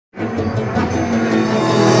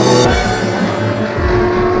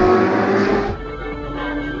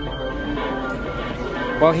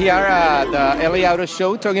Well, here at the LA Auto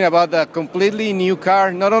Show, talking about the completely new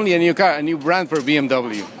car, not only a new car, a new brand for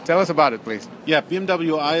BMW. Tell us about it, please. Yeah,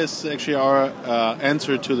 BMW i is actually our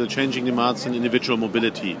answer to the changing demands in individual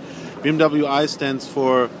mobility. BMW i stands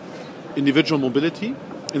for individual mobility,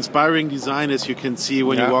 inspiring design, as you can see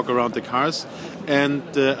when you walk around the cars, and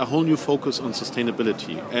a whole new focus on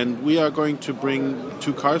sustainability. And we are going to bring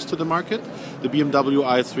two cars to the market, the BMW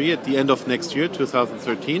i3 at the end of next year,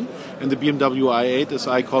 2013, and the BMW i8, as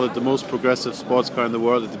I call it, the most progressive sports car in the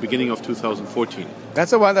world, at the beginning of 2014.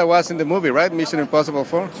 That's the one that was in the movie, right? Mission Impossible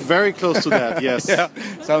 4? Very close to that, yes. Yeah,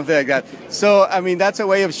 something like that. So, I mean, that's a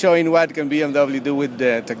way of showing what can BMW do with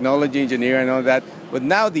the technology, engineering, and all that. But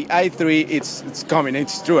now the i3, it's coming.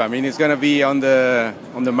 It's true. I mean, it's going to be on the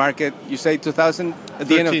market. You say 2000 at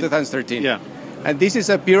the end of 2013. Yeah. And this is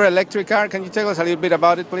a pure electric car. Can you tell us a little bit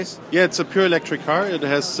about it, please? Yeah, it's a pure electric car. It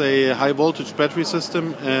has a high voltage battery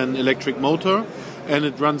system and electric motor, and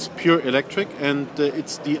it runs pure electric. And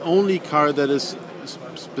it's the only car that is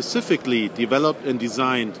specifically developed and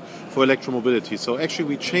designed for electromobility. So actually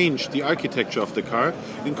we changed the architecture of the car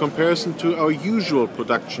in comparison to our usual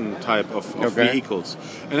production type of vehicles.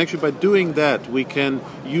 And actually by doing that we can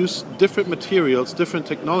use different materials, different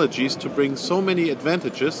technologies to bring so many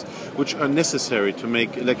advantages which are necessary to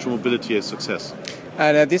make electromobility a success.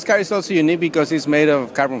 And this car is also unique because it's made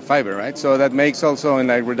of carbon fiber, right? So that makes also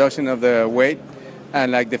a reduction of the weight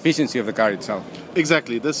and the efficiency of the car itself.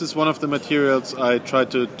 Exactly. This is one of the materials I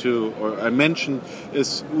tried I mentioned,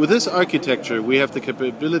 is with this architecture we have the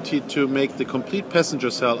capability to make the complete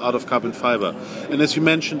passenger cell out of carbon fiber. And as you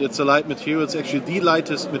mentioned, it's a light material. It's actually the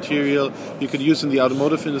lightest material you could use in the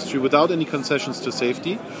automotive industry without any concessions to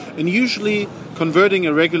safety. And usually converting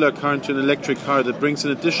a regular car into an electric car, that brings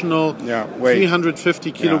an additional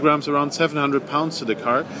 350 kilograms, around 700 pounds to the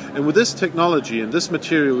car. And with this technology and this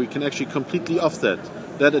material we can actually completely offset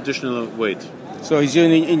that additional weight. So is your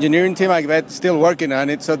engineering team, I bet, still working on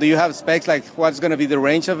it? So do you have specs like what's going to be the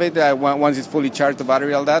range of it once it's fully charged, the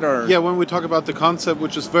battery, all that? Or? Yeah, when we talk about the concept,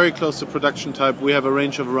 which is very close to production type, we have a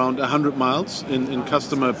range of around 100 miles in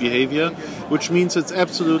customer behavior, which means it's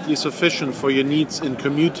absolutely sufficient for your needs in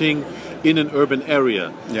commuting in an urban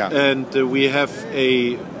area. Yeah. And we have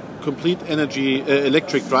a complete energy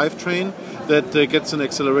electric drivetrain that gets an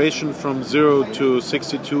acceleration from 0 to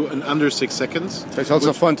 62 in under 6 seconds. So it's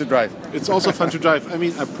also fun to drive. It's also fun to drive. I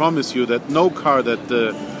mean, I promise you that no car that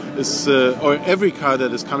is, or every car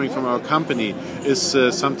that is coming from our company is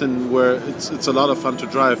something where it's a lot of fun to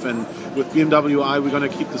drive. And with BMW i, we're going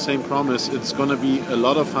to keep the same promise. It's going to be a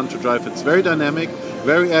lot of fun to drive. It's very dynamic,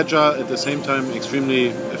 very agile, at the same time extremely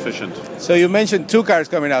efficient. So you mentioned two cars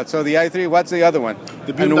coming out. So the i3, what's the other one?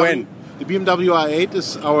 And when? The BMW i8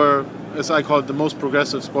 is our, as I call it, the most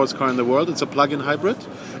progressive sports car in the world. It's a plug-in hybrid.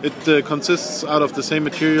 It consists out of the same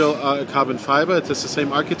material, carbon fiber. It has the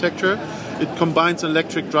same architecture. It combines an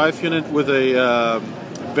electric drive unit with a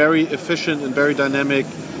very efficient and very dynamic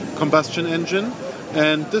combustion engine.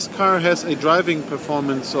 And this car has a driving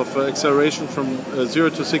performance of acceleration from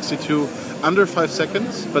 0 to 62 under 5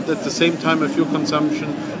 seconds, but at the same time a fuel consumption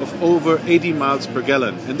of over 80 miles per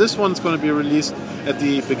gallon. And this one's going to be released at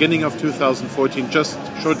the beginning of 2014, just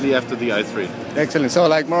shortly after the i3. Excellent. So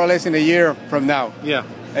like more or less in a year from now. Yeah.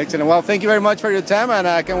 Excellent. Well, thank you very much for your time, and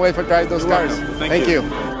I can't wait for drive those cars. Thank you.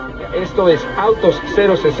 Esto es Autos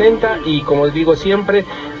 060 y como digo siempre,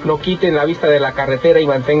 no quiten la vista de la carretera y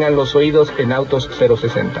mantengan los oídos en Autos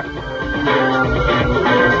 060.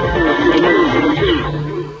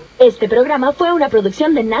 Este programa fue una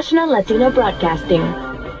producción de National Latino Broadcasting.